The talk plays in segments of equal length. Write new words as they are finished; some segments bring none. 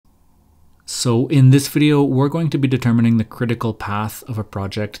So in this video, we're going to be determining the critical path of a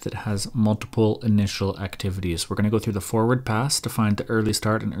project that has multiple initial activities. We're going to go through the forward pass to find the early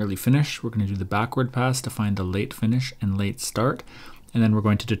start and early finish. We're going to do the backward pass to find the late finish and late start. And then we're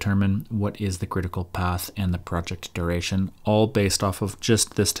going to determine what is the critical path and the project duration, all based off of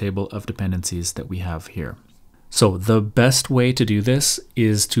just this table of dependencies that we have here. So the best way to do this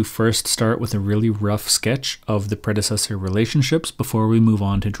is to first start with a really rough sketch of the predecessor relationships before we move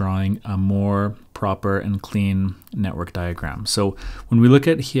on to drawing a more proper and clean network diagram. So when we look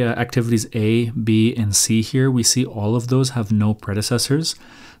at here, activities A, B, and C here, we see all of those have no predecessors.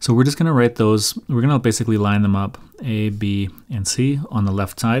 So we're just going to write those, we're going to basically line them up, A, B, and C on the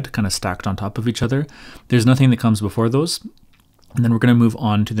left side, kind of stacked on top of each other. There's nothing that comes before those. And then we're going to move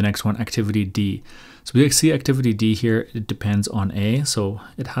on to the next one, activity D. So we see activity D here, it depends on A, so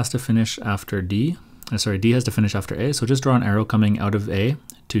it has to finish after D. D has to finish after A, so just draw an arrow coming out of A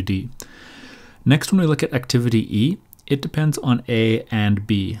to D. Next, when we look at activity E, it depends on A and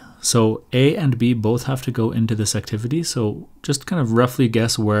B. So A and B both have to go into this activity, so just kind of roughly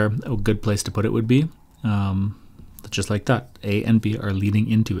guess where a good place to put it would be. Just like that, A and B are leading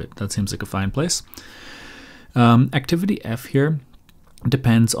into it. That seems like a fine place. Activity F here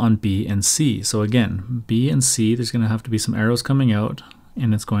depends on B and C. So again, B and C, there's going to have to be some arrows coming out,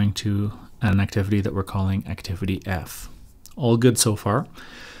 and it's going to an activity that we're calling activity F. All good so far.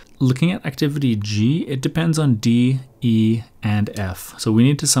 Looking at activity G, it depends on D, E, and F. So we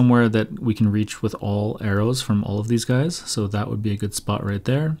need to somewhere that we can reach with all arrows from all of these guys. So that would be a good spot right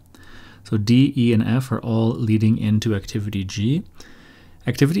there. So D, E, and F are all leading into activity G.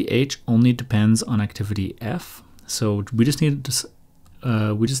 Activity H only depends on activity F. So we just need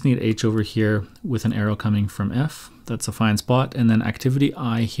H over here with an arrow coming from F. That's a fine spot. And then activity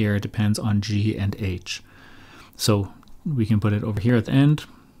I here depends on G and H. So we can put it over here at the end.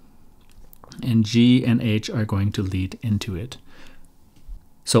 And G and H are going to lead into it.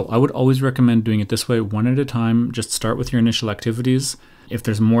 So I would always recommend doing it this way, one at a time. Just start with your initial activities. If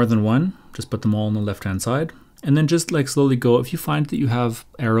there's more than one, just put them all on the left-hand side. And then just like slowly go. If you find that you have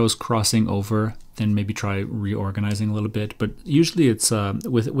arrows crossing over, then maybe try reorganizing a little bit. But usually it's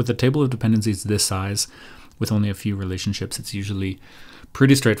with a table of dependencies this size, with only a few relationships, it's usually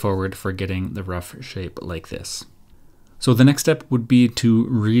pretty straightforward for getting the rough shape like this. So the next step would be to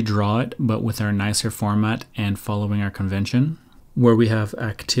redraw it, but with our nicer format and following our convention, where we have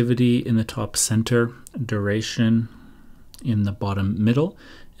activity in the top center, duration in the bottom middle.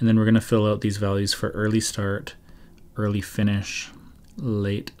 And then we're going to fill out these values for early start, early finish,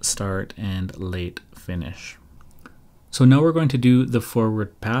 late start, and late finish. So now we're going to do the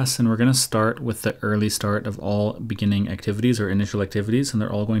forward pass, and we're going to start with the early start of all beginning activities or initial activities, and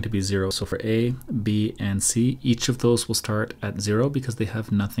they're all going to be 0. So for A, B, and C, each of those will start at 0 because they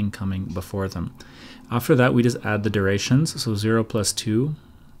have nothing coming before them. After that, we just add the durations. So 0 plus 2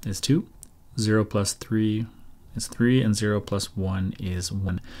 is 2, 0 plus 3 is 3, and 0 plus 1 is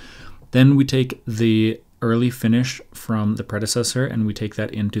 1. Then we take the early finish from the predecessor and we take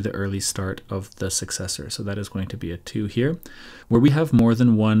that into the early start of the successor. So that is going to be a 2 here. Where we have more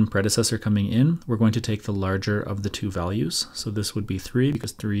than one predecessor coming in, we're going to take the larger of the two values. So this would be 3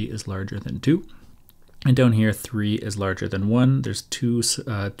 because 3 is larger than 2. And down here, 3 is larger than 1. There's two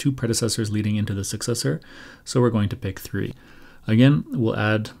predecessors leading into the successor. So we're going to pick 3. Again, we'll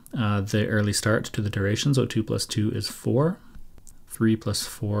add the early start to the duration. So 2 plus 2 is 4. 3 plus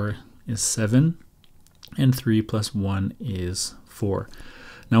 4 is 7. And 3 plus 1 is 4.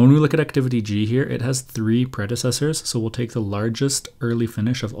 Now when we look at activity G here, it has 3 predecessors. So we'll take the largest early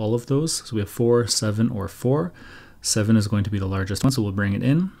finish of all of those. So we have 4, 7, or 4. 7 is going to be the largest one, so we'll bring it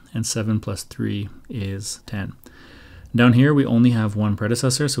in. And 7 plus 3 is 10. Down here, we only have one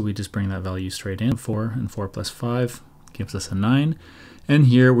predecessor, so we just bring that value straight in. 4 and 4 plus 5 gives us a 9. And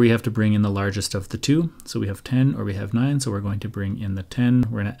here we have to bring in the largest of the two. So we have 10 or we have 9. So we're going to bring in the 10.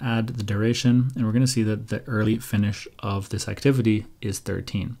 We're going to add the duration, and we're going to see that the early finish of this activity is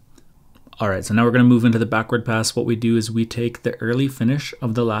 13. All right, so now we're going to move into the backward pass. What we do is we take the early finish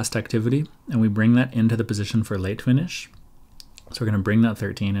of the last activity and we bring that into the position for late finish. So we're going to bring that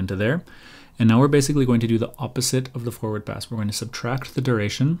 13 into there. And now we're basically going to do the opposite of the forward pass. We're going to subtract the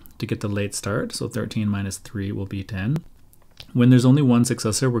duration to get the late start. So 13 minus 3 will be 10. When there's only one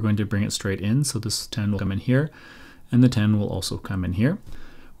successor, we're going to bring it straight in. So this 10 will come in here, and the 10 will also come in here.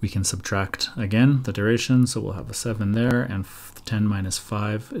 We can subtract again the duration. So we'll have a 7 there, and 10 minus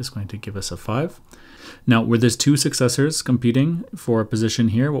 5 is going to give us a 5. Now, where there's two successors competing for a position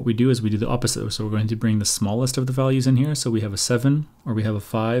here, what we do is we do the opposite. So we're going to bring the smallest of the values in here. So we have a 7 or we have a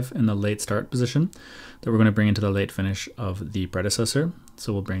 5 in the late start position that we're going to bring into the late finish of the predecessor.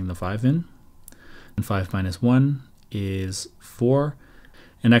 So we'll bring the 5 in. and 5 minus 1 is 4.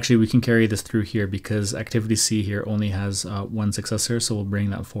 And actually we can carry this through here because activity C here only has one successor, so we'll bring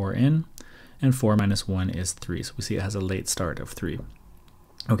that 4 in, and 4 minus 1 is 3. So we see it has a late start of 3.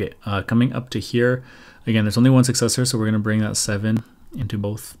 Okay, coming up to here, again, there's only one successor, so we're going to bring that 7 into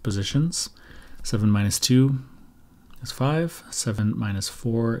both positions. 7 minus 2 is 5, 7 minus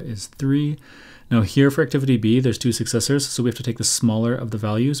 4 is 3. Now here for activity B, there's two successors, so we have to take the smaller of the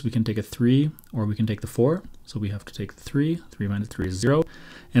values. We can take a 3 or we can take the 4. So we have to take the 3. 3 minus 3 is 0.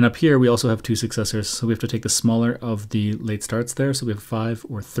 And up here we also have two successors, so we have to take the smaller of the late starts there. So we have 5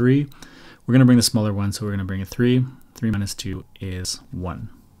 or 3. We're going to bring the smaller one, so we're going to bring a 3. 3 minus 2 is 1.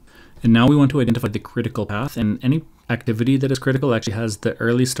 And now we want to identify the critical path, and any activity that is critical actually has the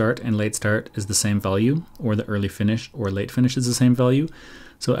early start and late start is the same value, or the early finish or late finish is the same value.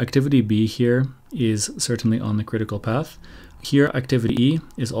 So activity B here is certainly on the critical path. Here activity E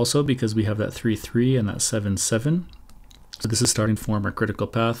is also, because we have that 3, 3 and that 7, 7. So this is starting to form our critical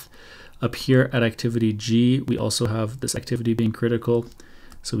path. Up here at activity G, we also have this activity being critical.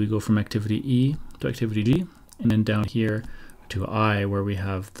 So we go from activity E to activity G, and then down here to I, where we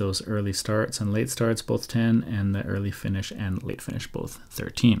have those early starts and late starts, both 10, and the early finish and late finish, both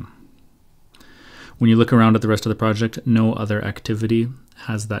 13. When you look around at the rest of the project, no other activity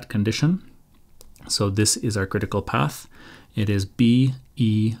has that condition. So this is our critical path. It is B,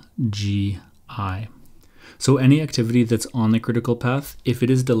 E, G, I. So any activity that's on the critical path, if it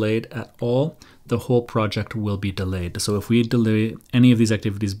is delayed at all, the whole project will be delayed. So if we delay any of these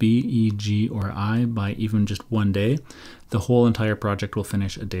activities, B, E, G, or I, by even just 1 day, the whole entire project will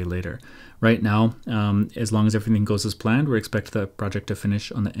finish a day later. Right now, as long as everything goes as planned, we expect the project to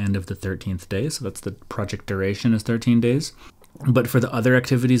finish on the end of the 13th day. So that's the project duration is 13 days. But for the other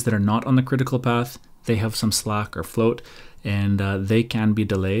activities that are not on the critical path, they have some slack or float, and they can be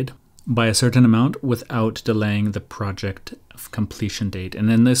delayed by a certain amount without delaying the project completion date.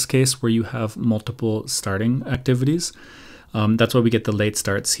 And in this case, where you have multiple starting activities, that's why we get the late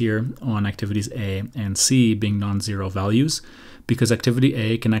starts here on activities A and C being non-zero values, because activity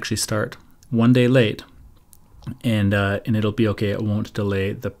A can actually start 1 day late, and it'll be okay. It won't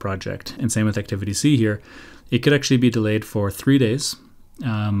delay the project. And same with activity C here. It could actually be delayed for 3 days,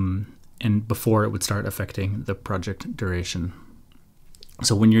 and before it would start affecting the project duration.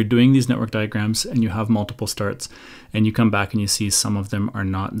 So when you're doing these network diagrams and you have multiple starts and you come back and you see some of them are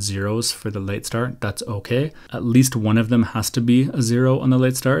not zeros for the late start, that's okay. At least one of them has to be a 0 on the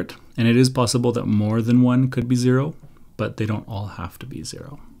late start. And it is possible that more than one could be 0, but they don't all have to be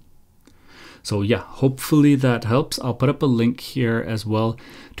 0. So yeah, hopefully that helps. I'll put up a link here as well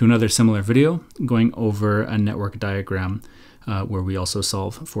to another similar video going over a network diagram where we also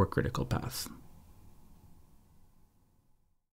solve for critical path.